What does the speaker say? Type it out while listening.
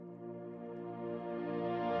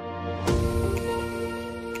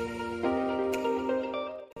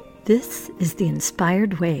This is the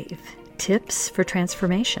Inspired Wave, Tips for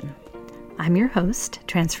Transformation. I'm your host,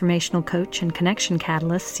 transformational coach and connection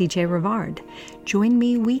catalyst, CJ Rivard. Join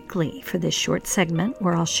me weekly for this short segment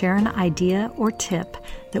where I'll share an idea or tip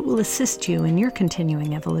that will assist you in your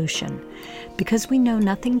continuing evolution. Because we know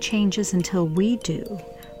nothing changes until we do,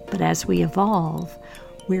 but as we evolve,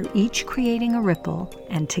 we're each creating a ripple,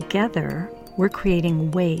 and together we're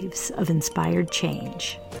creating waves of inspired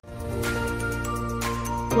change.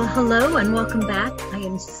 Well, hello and welcome back. I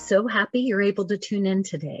am so happy you're able to tune in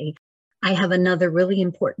today. I have another really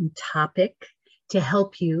important topic to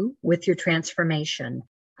help you with your transformation.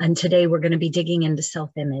 And today we're going to be digging into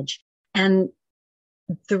self-image. And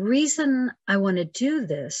the reason I want to do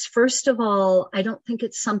this, first of all, I don't think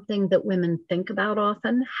it's something that women think about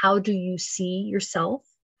often. How do you see yourself?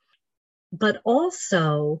 But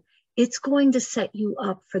also, it's going to set you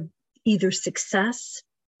up for either success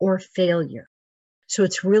or failure. So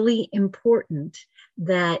it's really important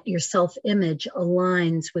that your self-image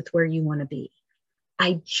aligns with where you want to be.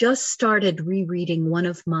 I just started rereading one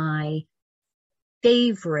of my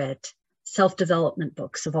favorite self-development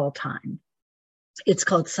books of all time. It's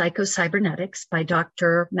called Psycho-Cybernetics by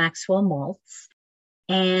Dr. Maxwell Maltz.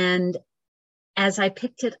 And as I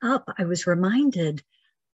picked it up, I was reminded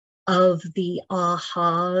of the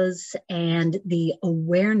ahas and the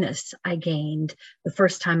awareness I gained the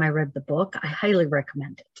first time I read the book. I highly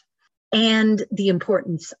recommend it. And the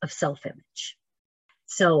importance of self-image.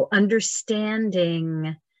 So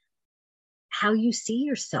understanding how you see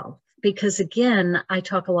yourself, because again, I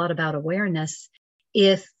talk a lot about awareness.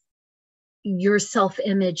 If your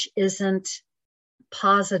self-image isn't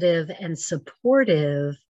positive and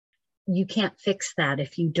supportive, you can't fix that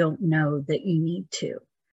if you don't know that you need to.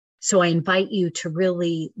 So I invite you to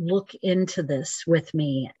really look into this with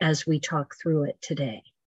me as we talk through it today.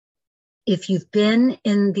 If you've been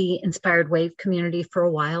in the Inspired Wave community for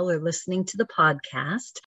a while or listening to the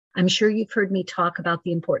podcast, I'm sure you've heard me talk about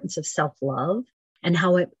the importance of self-love and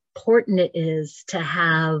how important it is to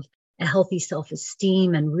have a healthy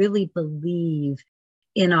self-esteem and really believe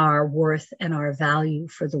in our worth and our value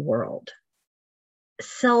for the world.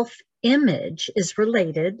 Self-image is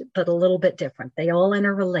related, but a little bit different. They all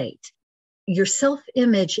interrelate. Your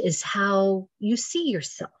self-image is how you see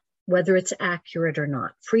yourself, whether it's accurate or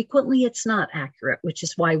not. Frequently, it's not accurate, which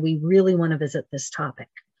is why we really want to visit this topic.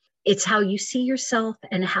 It's how you see yourself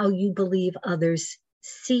and how you believe others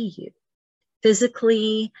see you,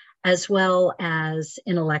 physically as well as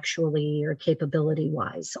intellectually or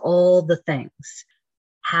capability-wise, all the things.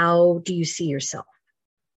 How do you see yourself?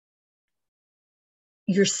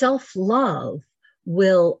 Your self-love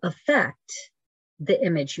will affect the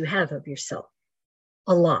image you have of yourself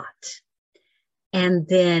a lot. And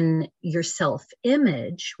then your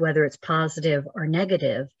self-image, whether it's positive or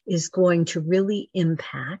negative, is going to really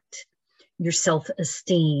impact your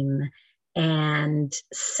self-esteem and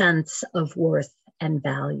sense of worth and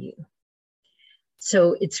value.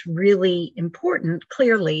 So it's really important,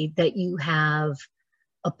 clearly, that you have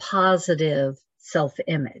a positive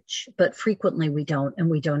self-image, but frequently we don't, and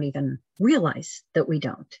we don't even realize that we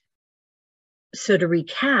don't. So to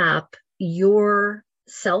recap, your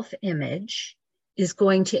self-image is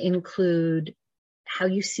going to include how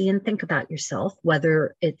you see and think about yourself,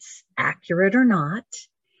 whether it's accurate or not.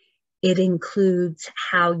 It includes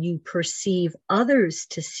how you perceive others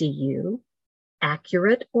to see you,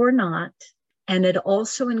 accurate or not. And it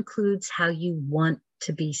also includes how you want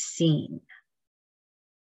to be seen.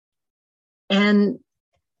 And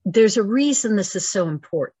there's a reason this is so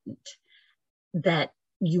important, that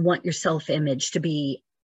you want your self-image to be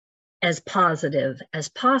as positive as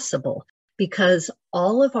possible, because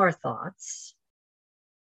all of our thoughts,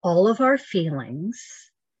 all of our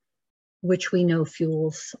feelings, which we know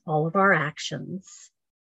fuels all of our actions,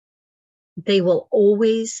 they will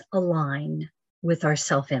always align with our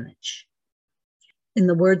self-image. In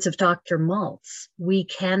the words of Dr. Maltz, we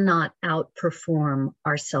cannot outperform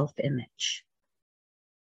our self-image.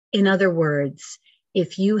 In other words,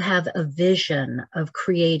 if you have a vision of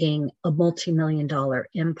creating a multi-million-dollar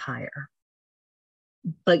empire,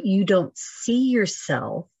 but you don't see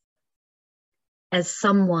yourself as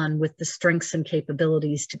someone with the strengths and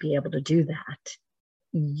capabilities to be able to do that,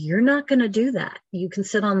 you're not going to do that. You can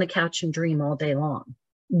sit on the couch and dream all day long.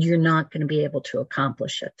 You're not going to be able to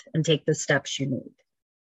accomplish it and take the steps you need.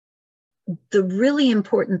 The really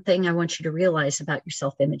important thing I want you to realize about your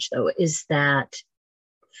self-image, though, is that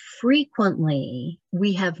frequently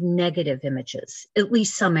we have negative images, at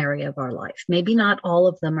least some area of our life. Maybe not all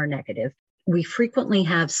of them are negative. We frequently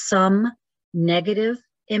have some negative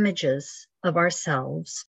images of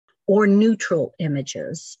ourselves or neutral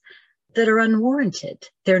images that are unwarranted.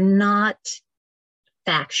 They're not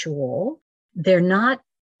factual. They're not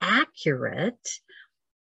accurate,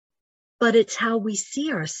 but it's how we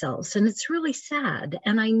see ourselves. And it's really sad.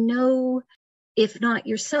 And I know, if not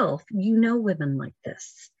yourself, you know women like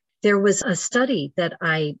this. There was a study that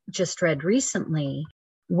I just read recently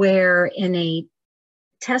where in a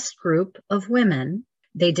test group of women,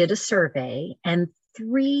 they did a survey and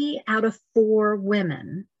 3 out of 4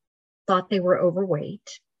 women thought they were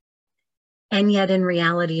overweight. And yet in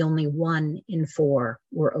reality, only 1 in 4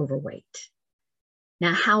 were overweight.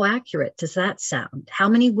 Now, how accurate does that sound? How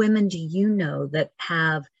many women do you know that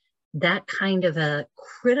have that kind of a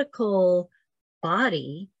critical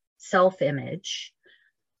body self-image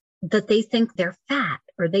that they think they're fat,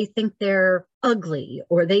 or they think they're ugly,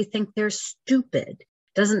 or they think they're stupid?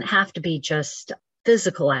 Doesn't have to be just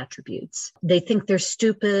physical attributes. They think they're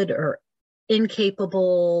stupid or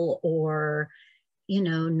incapable or,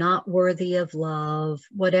 not worthy of love,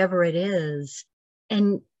 whatever it is.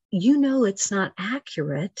 And it's not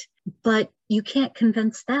accurate, but you can't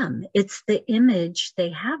convince them. It's the image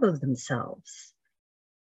they have of themselves.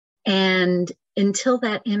 And until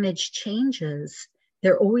that image changes,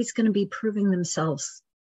 they're always going to be proving themselves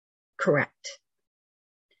correct.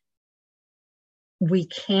 We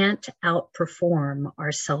can't outperform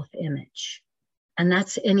our self-image. And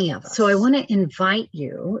that's any of us. So I want to invite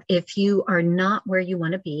you, if you are not where you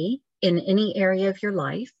want to be in any area of your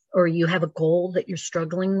life, or you have a goal that you're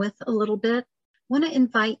struggling with a little bit, I want to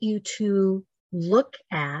invite you to look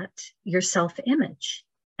at your self-image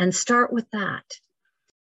and start with that.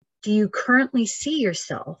 Do you currently see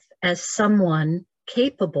yourself as someone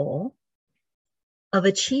capable of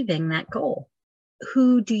achieving that goal?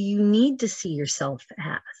 Who do you need to see yourself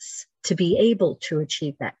as to be able to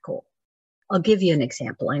achieve that goal? I'll give you an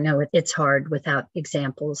example. I know it's hard without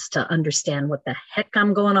examples to understand what the heck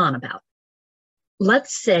I'm going on about.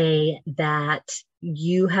 Let's say that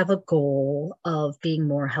you have a goal of being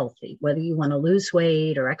more healthy, whether you want to lose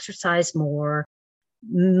weight or exercise more.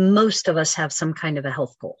 Most of us have some kind of a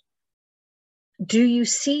health goal. Do you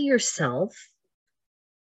see yourself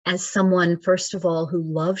as someone, first of all, who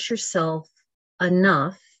loves yourself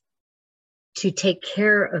enough to take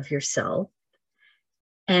care of yourself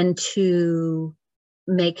and to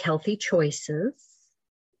make healthy choices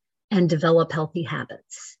and develop healthy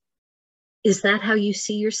habits? Is that how you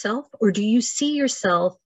see yourself? Or do you see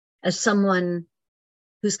yourself as someone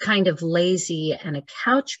who's kind of lazy and a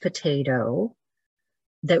couch potato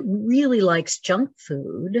that really likes junk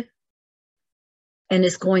food and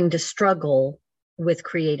is going to struggle with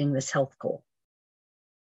creating this health goal?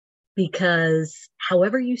 Because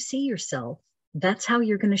however you see yourself, that's how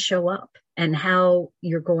you're going to show up and how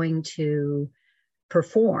you're going to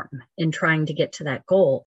perform in trying to get to that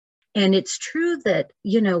goal. And it's true that,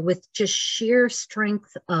 with just sheer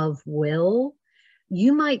strength of will,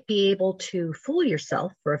 you might be able to fool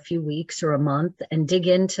yourself for a few weeks or a month and dig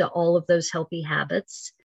into all of those healthy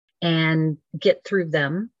habits and get through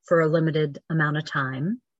them for a limited amount of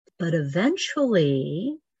time. But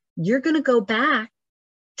eventually, you're going to go back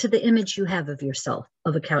to the image you have of yourself,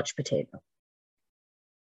 of a couch potato.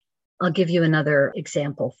 I'll give you another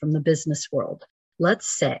example from the business world. Let's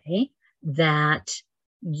say that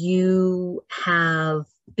you have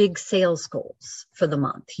big sales goals for the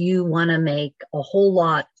month. You want to make a whole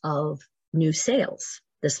lot of new sales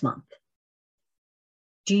this month.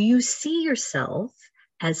 Do you see yourself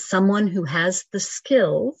as someone who has the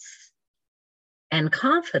skills and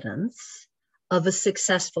confidence of a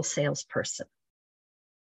successful salesperson?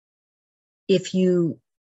 If you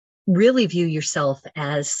really view yourself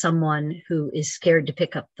as someone who is scared to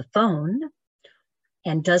pick up the phone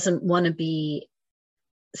and doesn't want to be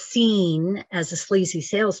seen as a sleazy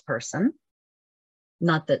salesperson,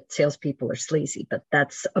 not that salespeople are sleazy, but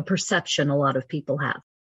that's a perception a lot of people have.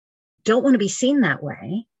 Don't want to be seen that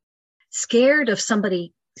way, scared of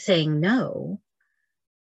somebody saying no,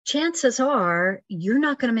 chances are you're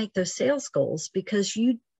not going to make those sales goals because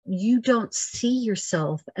you don't see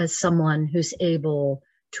yourself as someone who's able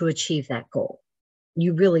to achieve that goal.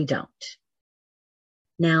 You really don't.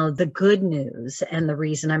 Now, the good news, and the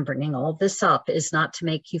reason I'm bringing all this up, is not to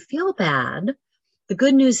make you feel bad. The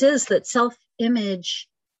good news is that self-image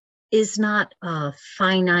is not a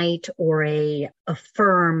finite or a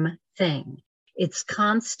firm thing. It's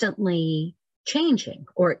constantly changing,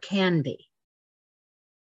 or it can be.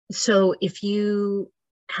 So if you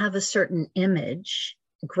have a certain image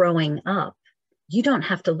growing up, you don't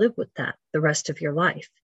have to live with that the rest of your life.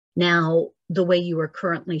 Now, the way you are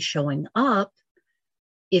currently showing up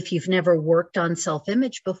if you've never worked on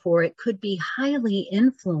self-image before, it could be highly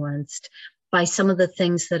influenced by some of the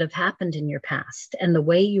things that have happened in your past and the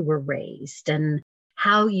way you were raised and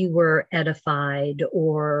how you were edified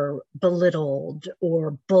or belittled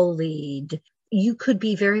or bullied. You could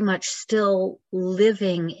be very much still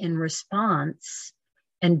living in response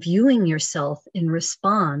and viewing yourself in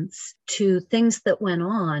response to things that went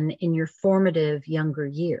on in your formative younger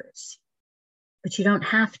years. But you don't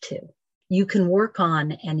have to. You can work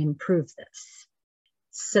on and improve this.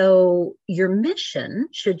 So your mission,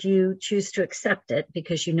 should you choose to accept it,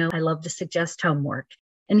 because you know I love to suggest homework.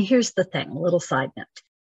 And here's the thing, a little side note.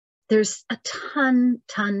 There's a ton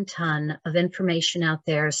of information out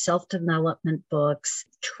there, self-development books,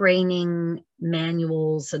 training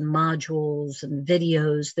manuals and modules and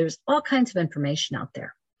videos. There's all kinds of information out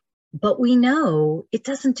there. But we know it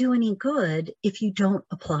doesn't do any good if you don't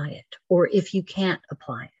apply it or if you can't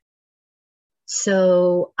apply it.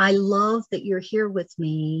 So I love that you're here with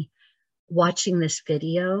me watching this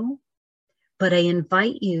video, but I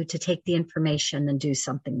invite you to take the information and do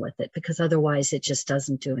something with it, because otherwise it just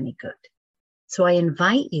doesn't do any good. So I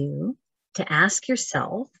invite you to ask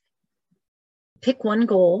yourself, pick one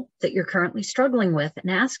goal that you're currently struggling with and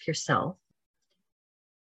ask yourself,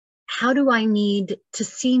 how do I need to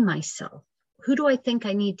see myself? Who do I think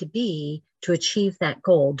I need to be to achieve that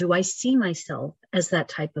goal? Do I see myself as that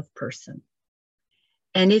type of person?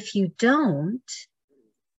 And if you don't,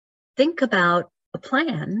 think about a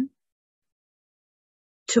plan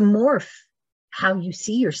to morph how you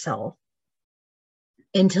see yourself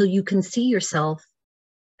until you can see yourself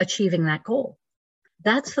achieving that goal.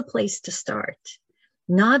 That's the place to start.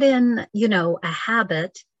 Not in, a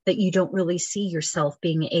habit that you don't really see yourself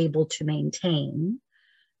being able to maintain.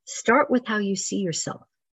 Start with how you see yourself.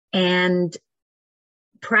 And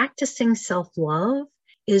practicing self-love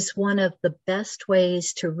is one of the best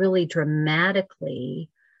ways to really dramatically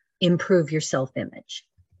improve your self-image.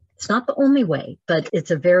 It's not the only way, but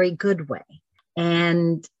it's a very good way.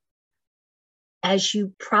 And as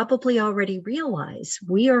you probably already realize,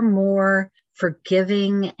 we are more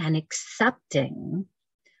forgiving and accepting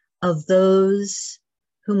of those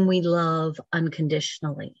whom we love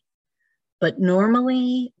unconditionally. But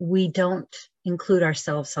normally, we don't include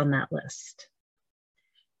ourselves on that list.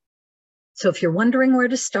 So if you're wondering where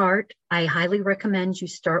to start, I highly recommend you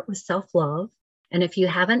start with self-love. And if you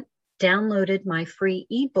haven't downloaded my free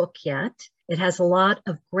ebook yet, it has a lot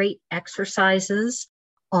of great exercises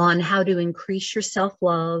on how to increase your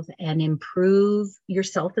self-love and improve your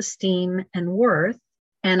self-esteem and worth.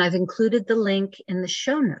 And I've included the link in the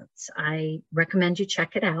show notes. I recommend you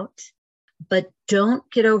check it out. But don't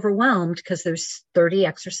get overwhelmed because there's 30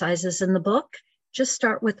 exercises in the book. Just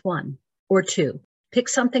start with one or two. Pick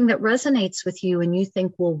something that resonates with you and you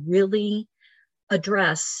think will really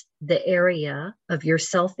address the area of your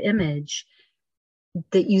self-image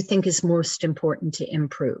that you think is most important to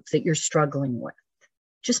improve, that you're struggling with.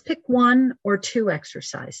 Just pick one or two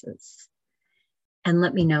exercises and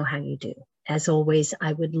let me know how you do. As always,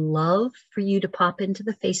 I would love for you to pop into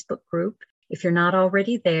the Facebook group if you're not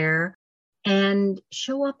already there and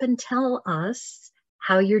show up and tell us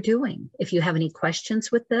how you're doing. If you have any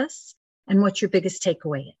questions with this and what your biggest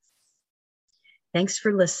takeaway is. Thanks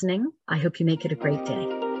for listening. I hope you make it a great day.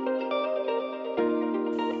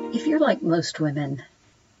 If you're like most women,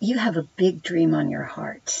 you have a big dream on your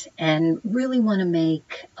heart and really want to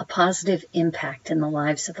make a positive impact in the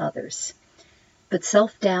lives of others. But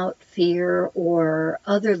self-doubt, fear, or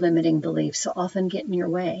other limiting beliefs often get in your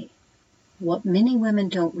way. What many women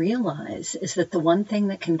don't realize is that the one thing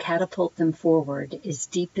that can catapult them forward is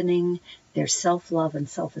deepening their self-love and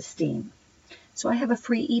self-esteem. So I have a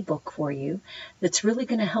free ebook for you that's really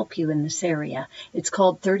going to help you in this area. It's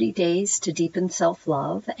called 30 Days to Deepen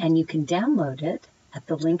Self-Love, and you can download it at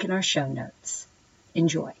the link in our show notes.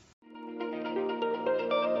 Enjoy.